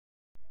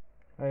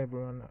Hi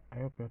everyone, I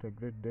hope you had a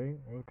great day.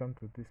 Welcome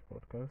to this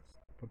podcast.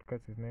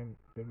 Podcast is named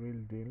The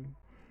Real Deal.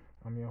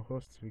 I'm your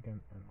host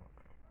Regan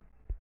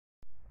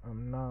Enoch.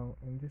 Now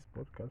in this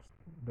podcast,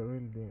 The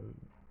Real Deal,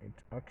 it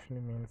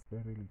actually means the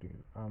real deal.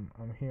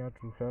 I'm here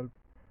to help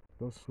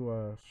those who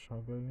are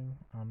struggling.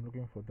 I'm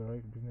looking for the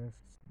right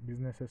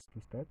businesses to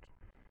start,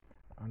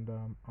 and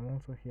I'm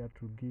also here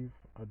to give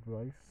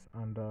advice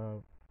and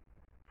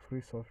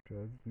free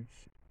softwares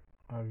which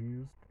are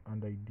used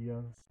and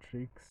ideas,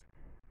 tricks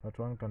that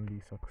one can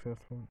be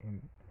successful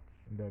in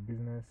their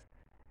business.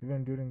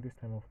 Even during this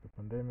time of the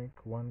pandemic,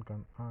 one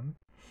can earn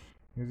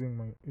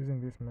using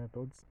these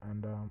methods.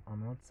 And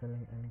I'm not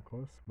selling any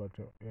course, but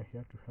we're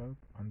here to help.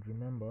 And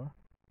remember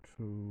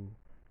to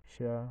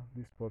share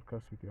this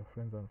podcast with your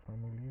friends and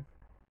families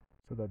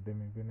so that they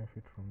may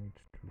benefit from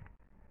it too.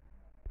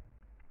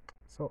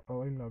 So a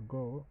while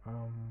ago,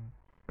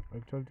 I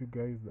told you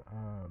guys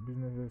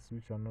businesses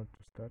which are not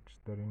to start.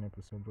 They're in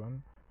episode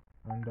one,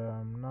 and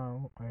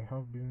now I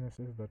have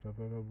businesses that are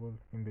available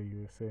in the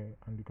USA,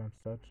 and you can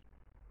start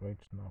right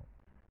now.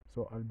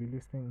 So I'll be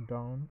listing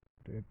down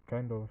the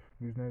kind of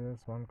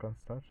businesses one can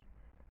start,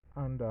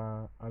 and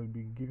I'll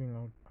be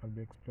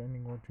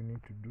explaining what you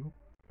need to do.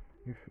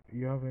 If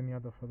you have any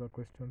other further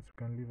questions, you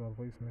can leave a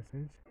voice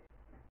message,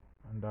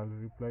 and I'll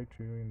reply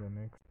to you in the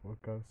next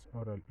podcast,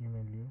 or I'll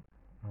email you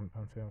and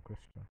answer your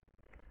question.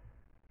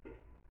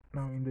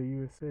 Now, in the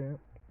USA,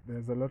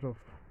 there's a lot of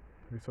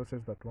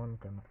resources that one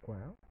can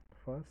acquire.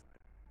 First,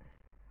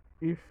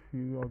 if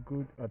you are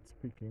good at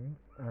speaking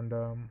and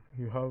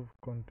you have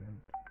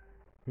content,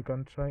 you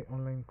can try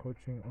online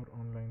coaching or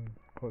online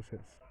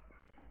courses.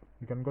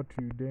 You can go to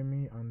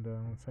Udemy and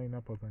sign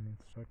up as an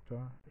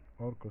instructor,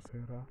 or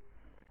Coursera,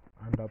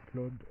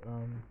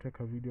 and take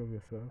a video of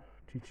yourself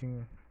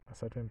teaching a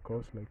certain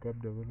course like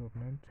web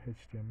development,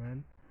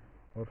 HTML,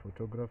 or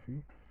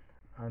photography.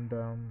 And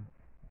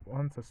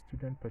once a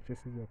student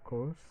purchases your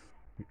course,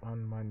 you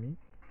earn money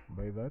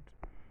by that.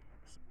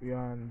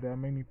 Yeah, and there are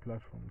many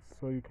platforms,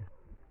 so you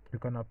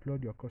can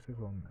upload your courses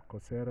on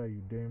Coursera,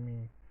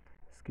 Udemy,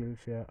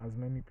 Skillshare, as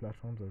many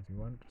platforms as you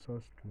want, so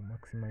as to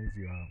maximize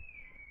your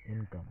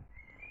income.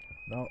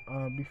 Now,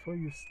 before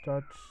you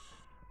start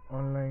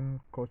online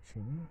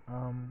coaching,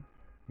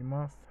 you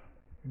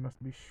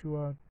must be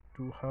sure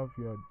to have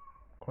your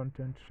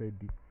content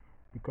ready,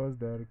 because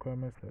there are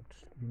requirements that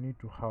you need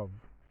to have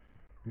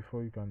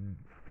before you can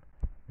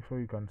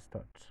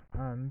start.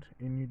 And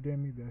in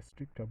Udemy, they are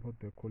strict about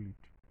the quality.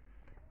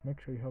 Make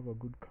sure you have a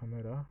good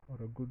camera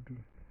or a good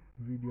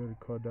video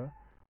recorder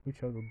which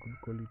has a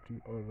good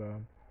quality, or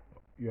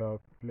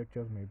your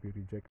lectures may be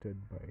rejected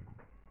by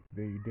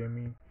the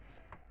Udemy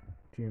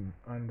team.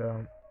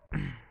 And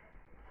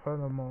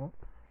furthermore,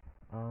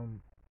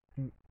 um,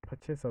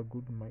 purchase a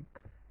good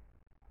mic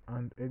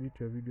and edit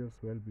your videos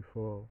well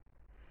before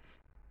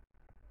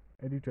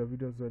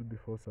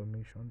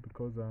submission,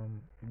 because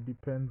it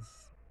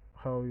depends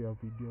how your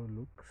video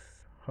looks,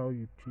 how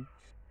you teach.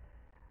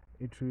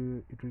 It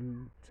will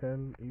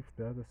tell if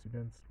the other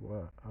students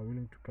are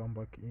willing to come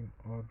back in,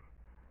 or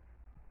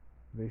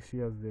they see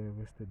as they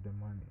wasted the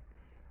money.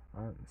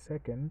 And the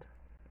second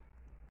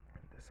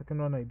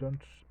one I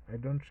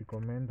don't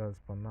recommend as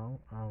for now.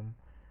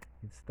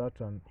 It start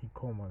an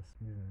e-commerce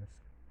business.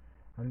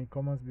 An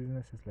e-commerce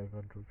business is like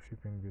a drop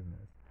shipping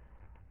business.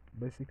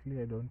 Basically,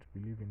 I don't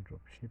believe in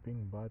drop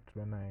shipping, but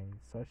when I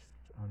searched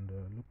and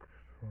looked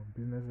for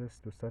businesses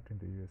to start in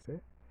the USA,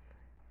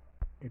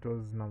 it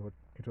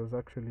was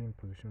actually in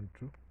position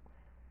 2.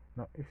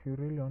 Now, if you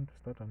really want to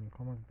start an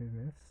e-commerce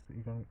business,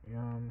 you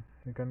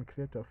can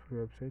create a free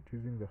website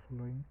using the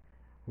following: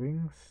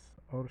 Wings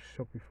or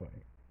Shopify.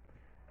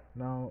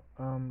 Now,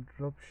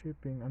 drop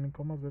shipping, an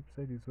e-commerce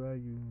website is where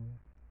you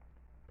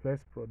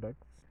place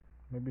products,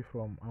 maybe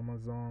from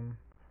Amazon,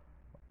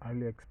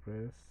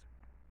 AliExpress.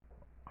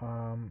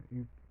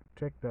 You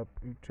check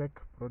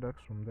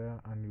products from there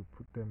and you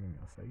put them in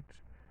your site.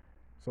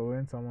 So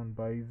when someone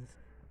buys,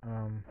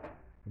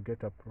 you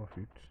get a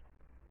profit.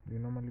 You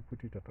normally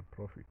put it at a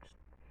profit.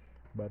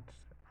 But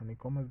an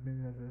e-commerce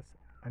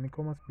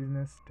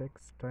business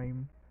takes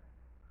time,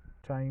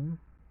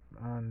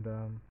 and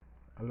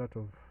a lot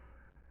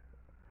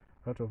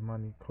of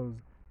money, because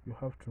you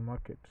have to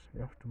market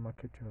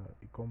your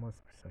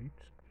e-commerce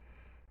site.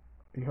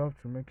 You have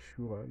to make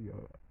sure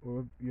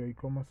your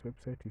e-commerce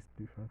website is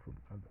different from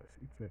others.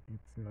 It's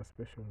in a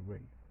special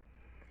way.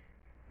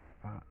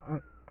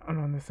 And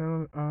on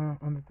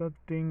the third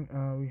thing,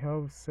 we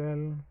have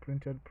sell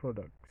printed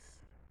products.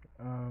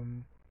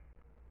 Um,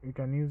 you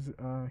can use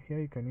here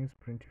you can use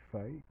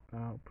Printify.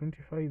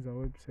 Printify is a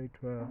website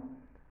where,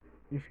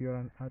 if you're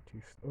an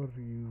artist, or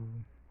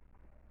you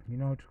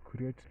know how to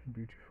create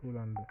beautiful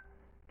and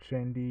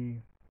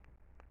trendy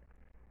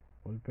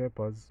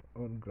wallpapers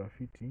or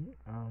graffiti,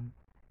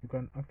 you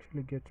can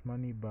actually get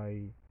money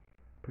by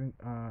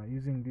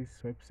using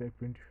this website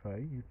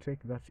Printify. You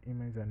take that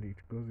image and it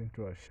goes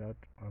into a shirt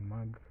or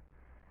mug,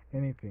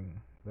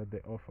 anything that they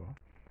offer,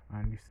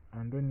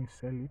 and when you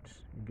sell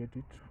it, you get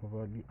it for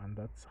value, and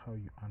that's how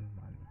you earn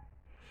money.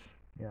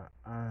 Yeah,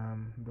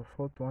 the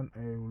fourth one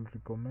I will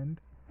recommend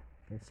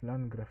is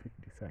learn graphic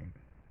design.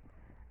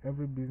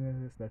 Every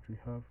businesses that we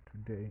have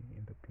today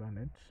in the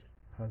planet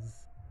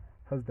has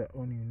has their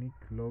own unique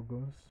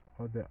logos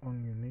or their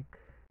own unique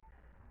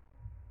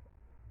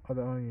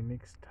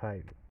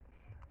style.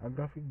 A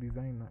graphic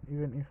designer,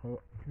 even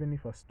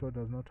if a store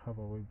does not have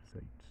a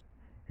website,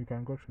 you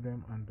can go to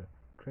them and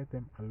create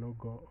them a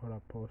logo or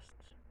a post,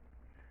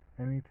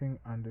 anything,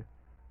 and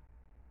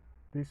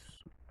this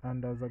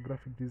and as a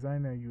graphic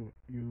designer, you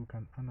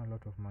can earn a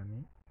lot of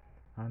money.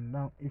 And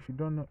now, if you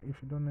don't know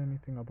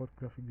anything about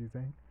graphic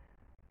design,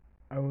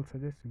 I will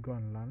suggest you go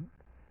and learn.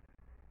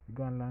 You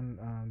go and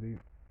learn.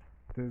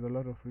 There's a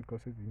lot of free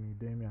courses in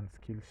Udemy and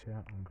Skillshare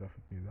on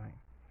graphic design.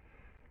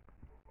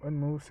 When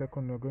move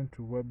second, we're going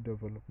to web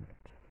development.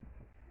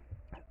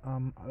 A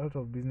lot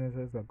of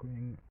businesses are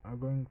going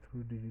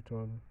through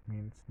digital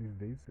means these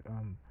days.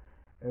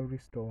 Every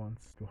store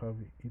wants to have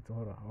its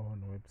or her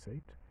own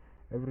website.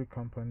 Every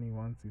company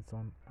wants its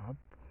own app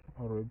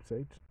or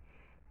website.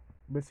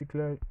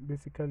 Basically,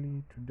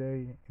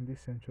 today in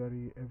this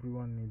century,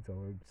 everyone needs a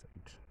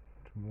website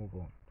to move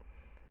on.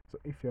 So,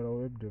 if you're a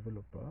web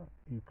developer,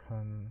 you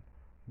can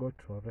go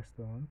to a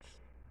restaurant,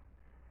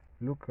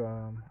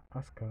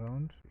 ask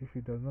around. If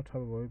it does not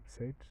have a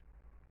website,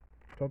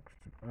 talk,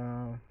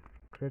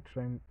 create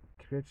time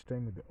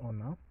with the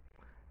owner.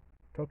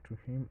 Talk to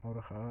him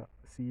or her.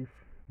 See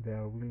if they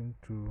are willing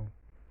to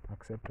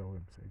accept a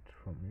website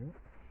from you.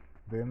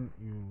 Then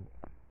you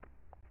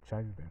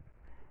charge them.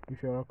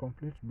 If you are a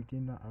complete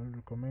beginner, I will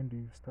recommend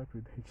you start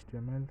with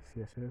HTML,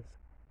 CSS,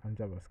 and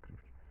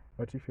JavaScript.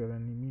 But if you're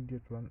an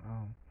immediate one,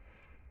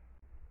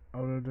 I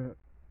would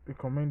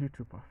recommend you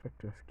to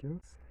perfect your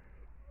skills.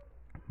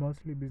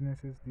 Mostly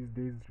businesses these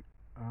days,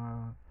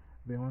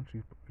 they want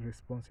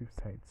responsive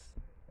sites.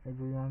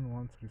 Everyone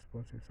wants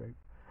responsive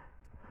sites,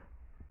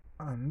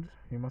 and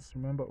you must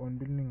remember when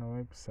building a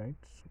website,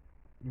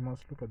 you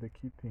must look at the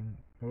key thing.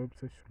 The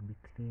website should be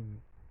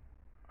clean.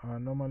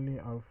 Normally,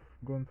 I've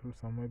gone through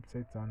some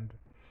websites, and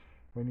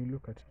when you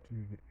look at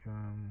it,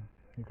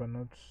 you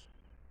cannot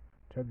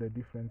tell the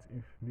difference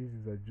if this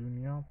is a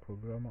junior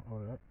programmer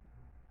or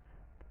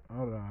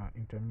a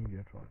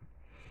intermediate one.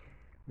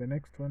 The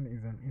next one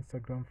is an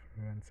Instagram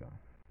influencer.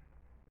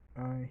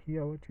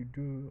 Here, what you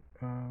do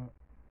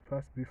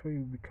first, before you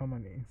become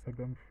an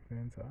Instagram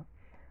influencer,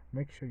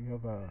 make sure you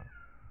have a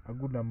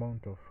good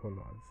amount of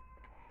followers.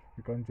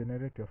 You can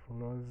generate your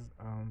followers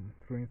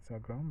through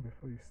Instagram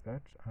before you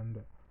start,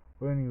 and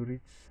when you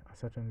reach a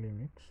certain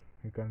limit,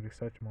 you can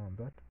research more on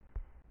that.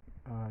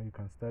 You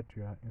can start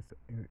your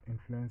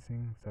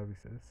influencing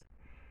services.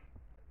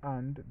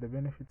 And the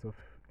benefits of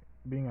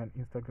being an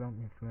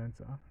Instagram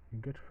influencer, you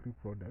get free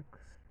products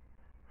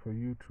for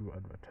you to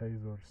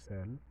advertise or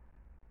sell,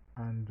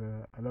 and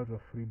a lot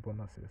of free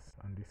bonuses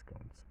and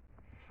discounts.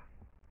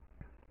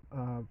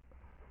 Uh,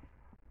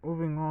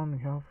 Moving on, we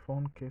have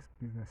phone case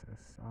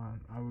businesses,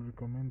 and I would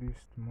recommend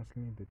this to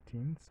mostly the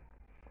teens.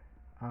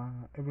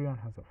 Everyone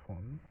has a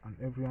phone, and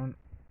everyone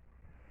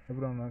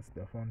wants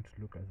their phone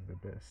to look as the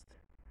best.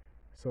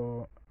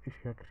 So,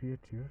 if you're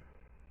creative,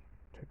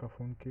 take a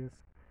phone case,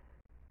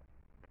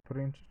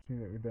 print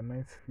it with a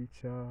nice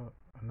feature,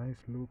 a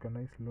nice look, a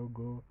nice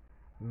logo,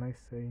 a nice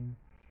saying,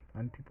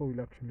 and people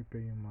will actually pay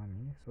you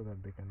money so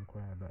that they can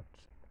acquire that.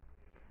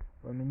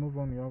 When we move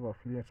on, we have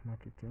affiliate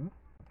marketing.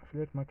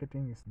 Affiliate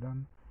marketing is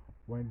done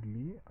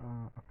widely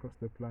across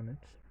the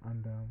planet,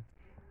 and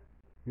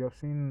we have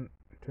seen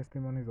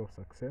testimonies of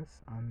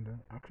success, and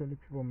actually,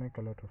 people make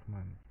a lot of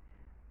money.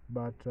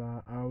 But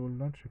I will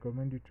not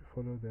recommend you to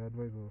follow the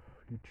advice of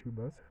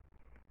YouTubers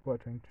who are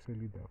trying to sell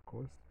you their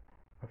course.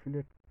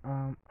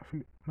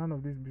 None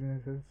of these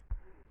businesses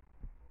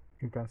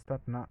you can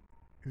start now,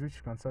 which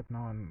you can start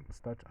now and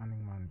start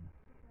earning money.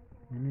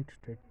 You need to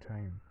take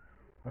time.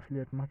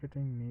 Affiliate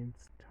marketing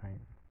needs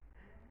time.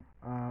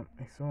 I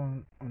saw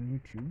on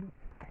YouTube,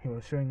 he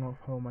was showing off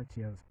how much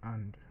he has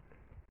earned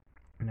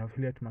in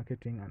affiliate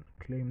marketing and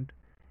claimed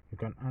you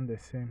can earn the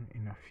same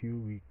in a few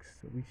weeks,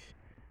 which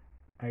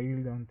I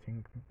really don't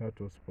think that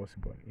was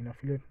possible. In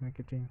affiliate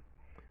marketing,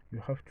 you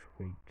have to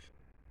wait.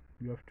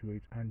 You have to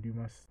wait, and you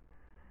must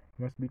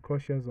be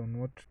cautious on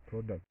what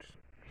product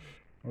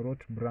or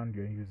what brand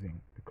you're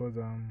using, because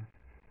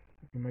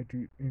you might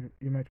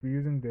be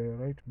using the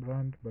right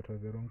brand but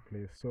at the wrong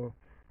place. So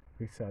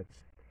research.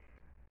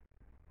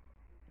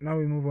 Now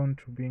we move on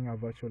to being a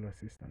virtual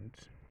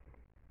assistant,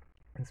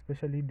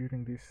 especially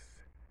during this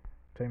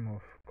time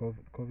of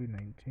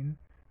COVID-19.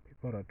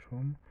 People are at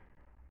home,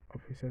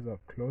 offices are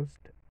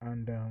closed,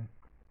 and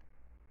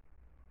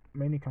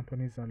many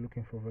companies are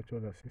looking for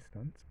virtual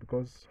assistants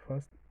because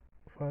first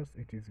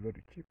it is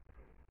very cheap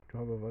to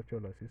have a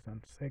virtual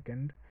assistant.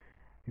 Second,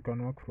 you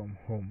can work from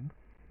home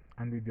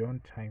and with your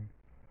own time.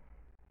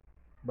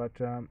 But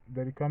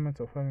the requirements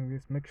of having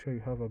this: make sure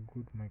you have a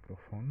good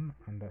microphone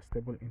and a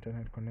stable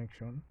internet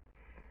connection.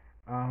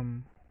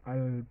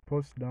 I'll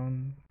post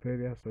down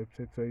various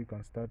websites so you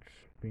can start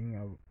being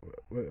a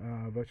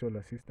virtual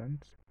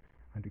assistant,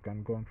 and you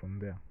can go on from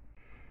there.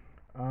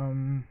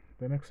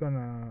 The next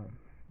one,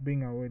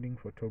 being a wedding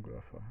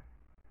photographer,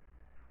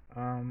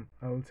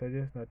 I would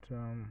suggest that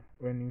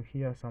when you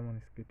hear someone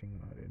is getting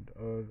married,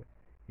 or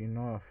you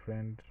know a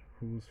friend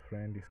whose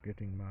friend is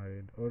getting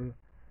married, or you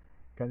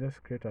can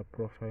just create a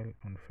profile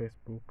on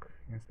Facebook,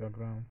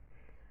 Instagram,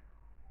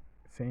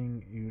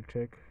 saying you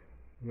take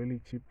really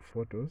cheap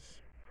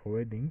photos for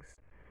weddings,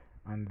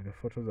 and the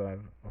photos are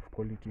of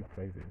quality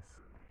prices.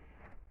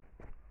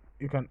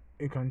 You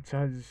can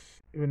charge,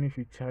 even if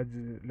you charge,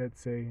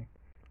 let's say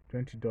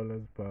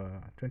 $20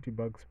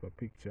 per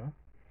picture.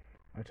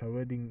 At a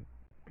wedding,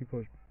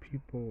 people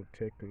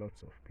take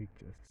lots of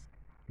pictures.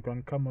 You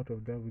can come out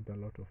of there with a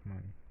lot of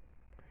money.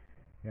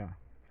 Yeah.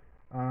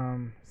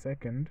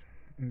 Second,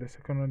 in the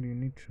second one, you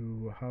need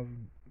to have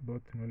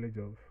both knowledge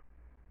of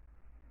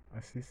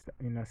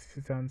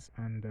assistance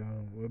and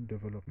web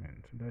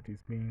development. That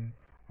is being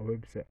a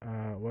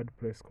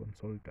WordPress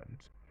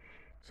consultant.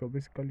 So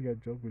basically, your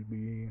job will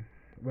be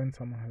when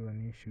someone has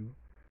an issue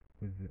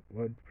with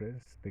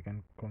WordPress, they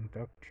can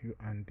contact you,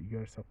 and you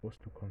are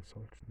supposed to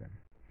consult them.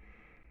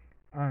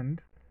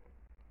 And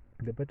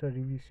the better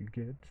reviews you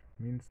get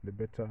means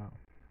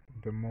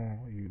the more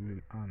you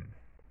will earn.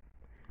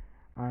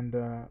 And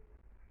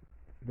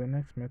the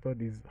next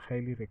method is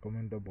highly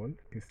recommendable.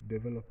 It is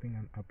developing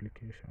an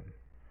application.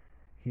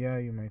 Here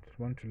you might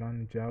want to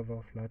learn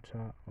Java,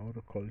 Flutter, or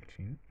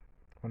Kotlin,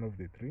 one of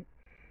the three.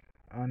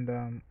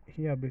 And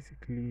here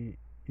basically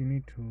you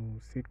need to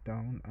sit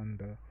down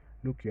and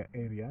look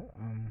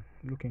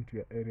into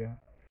your area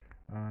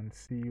and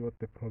see what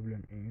the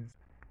problem is.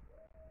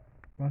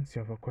 Once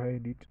you have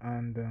acquired it,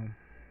 and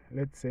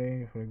let's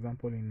say for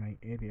example in my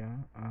area,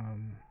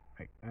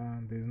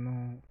 there's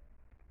no,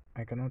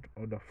 I cannot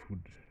order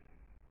food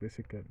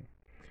basically,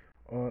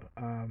 or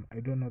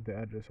I don't know the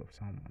address of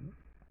someone,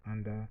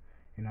 and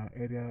in our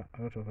area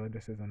a lot of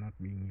addresses are not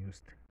being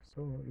used.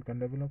 So you can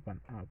develop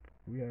an app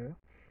where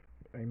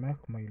I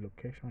mark my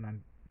location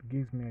and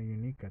gives me a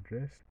unique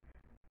address,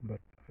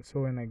 but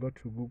so when I go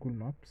to Google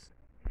Maps,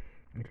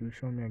 it will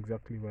show me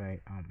exactly where I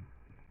am,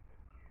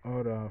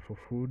 or for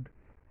food,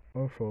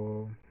 or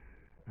for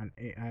an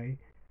AI,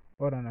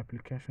 or an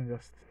application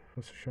just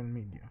for social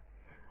media.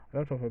 A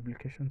lot of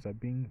applications are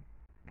being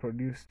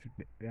produced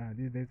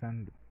these days,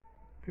 and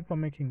people are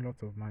making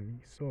lots of money,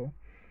 so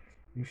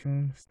you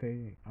shouldn't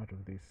stay out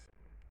of this.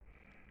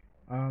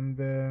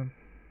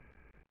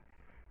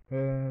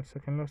 The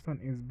second last one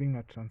is being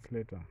a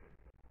translator.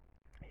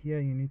 Here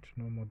you need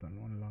to know more than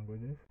one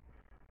languages.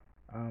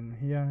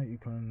 Here you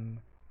can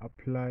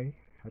apply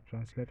at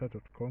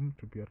translator.com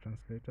to be a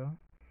translator.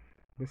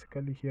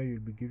 Basically, here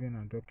you'll be given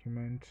a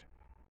document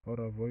or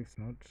a voice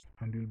note,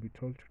 and you'll be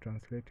told to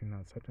translate in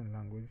a certain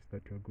language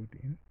that you're good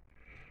in.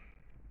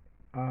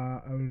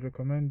 I will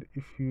recommend,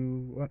 if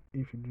you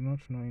do not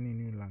know any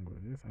new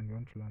languages and you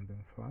want to learn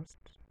them fast,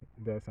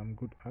 there are some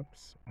good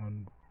apps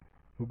on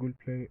Google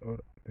Play or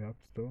the App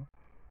Store.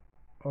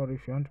 Or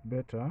if you want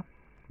better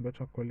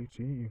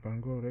quality, you can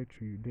go right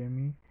to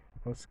Udemy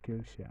or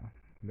Skillshare.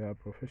 They are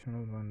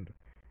professional, and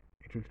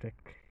it will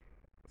take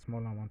a small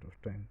amount of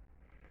time.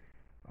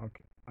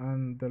 Okay.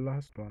 And the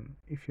last one,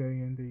 if you're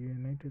in the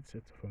United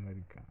States of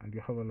America and you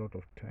have a lot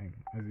of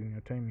time, as in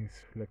your time is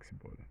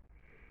flexible,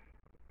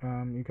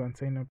 you can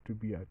sign up to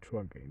be a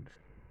tour guide.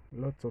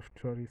 Lots of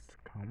tourists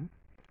come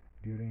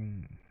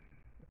during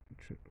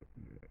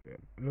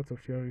lots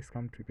of tourists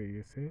come to the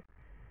USA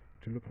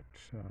to look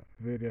at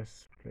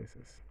various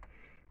places.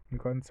 You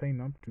can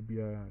sign up to be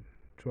a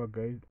tour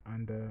guide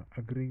and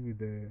agree with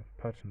the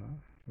partner,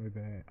 with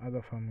the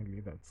other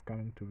family that's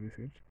coming to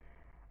visit.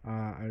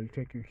 I'll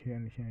take you here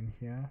and here and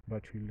here,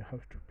 but you'll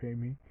have to pay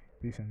me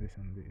this and this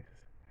and this.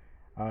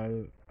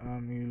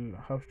 You'll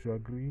have to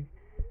agree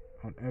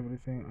on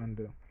everything,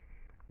 and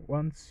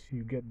once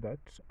you get that,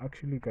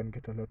 actually you can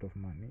get a lot of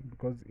money,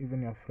 because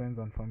even your friends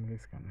and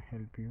families can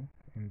help you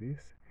in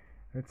this.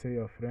 Let's say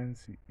your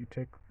friends, you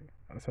take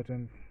a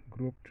certain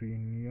group to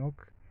New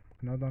York,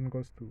 another one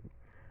goes to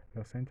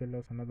Los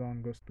Angeles, another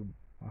one goes to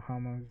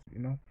Bahamas,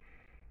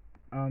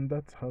 and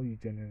that's how you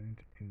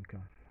generate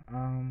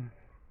income.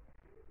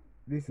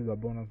 This is a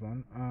bonus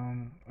one.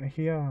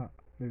 Here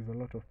there's a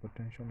lot of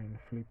potential in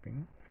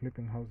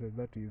flipping houses,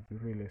 that is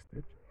real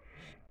estate.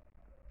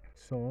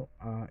 So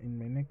in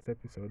my next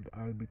episode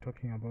I'll be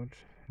talking about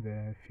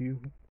the few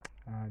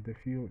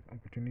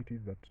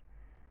opportunities that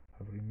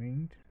have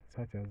remained,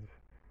 such as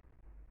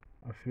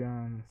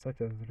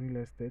real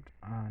estate,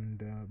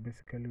 and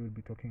basically we'll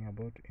be talking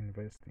about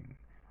investing.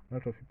 A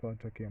lot of people are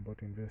talking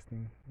about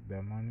investing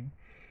their money,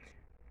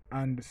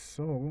 and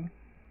so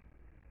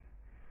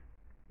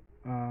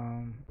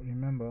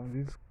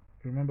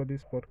remember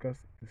this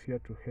podcast is here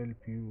to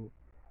help you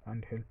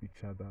and help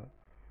each other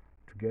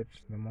to get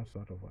the most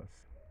out of us.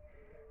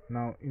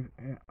 Now, if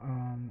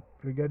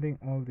regarding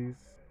all these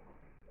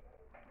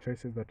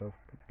choices that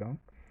I've put down,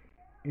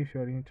 if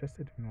you're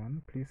interested in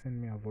one, please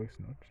send me a voice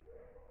note.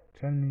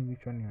 Tell me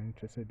which one you're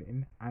interested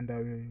in, and I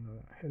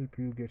will help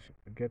you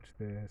get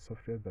the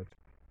software that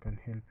can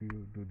help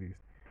you do this.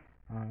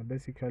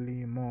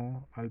 Basically,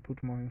 I'll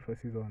put more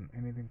emphasis on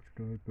anything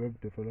to do with web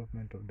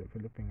development or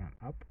developing an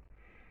app.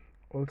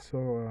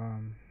 also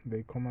the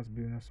e-commerce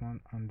business one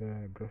and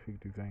the graphic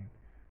design.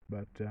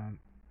 But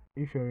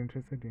if you're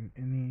interested in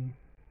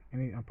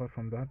any apart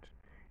from that,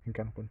 you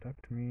can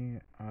contact me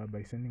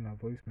by sending a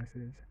voice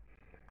message.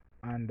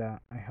 And I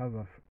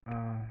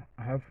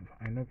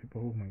know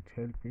people who might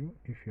help you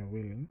if you're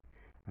willing.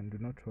 And do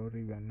not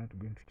worry, we are not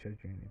going to charge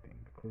you anything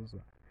because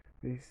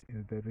this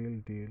is the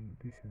real deal.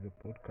 This is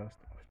a podcast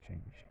of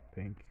change.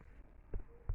 Thank you.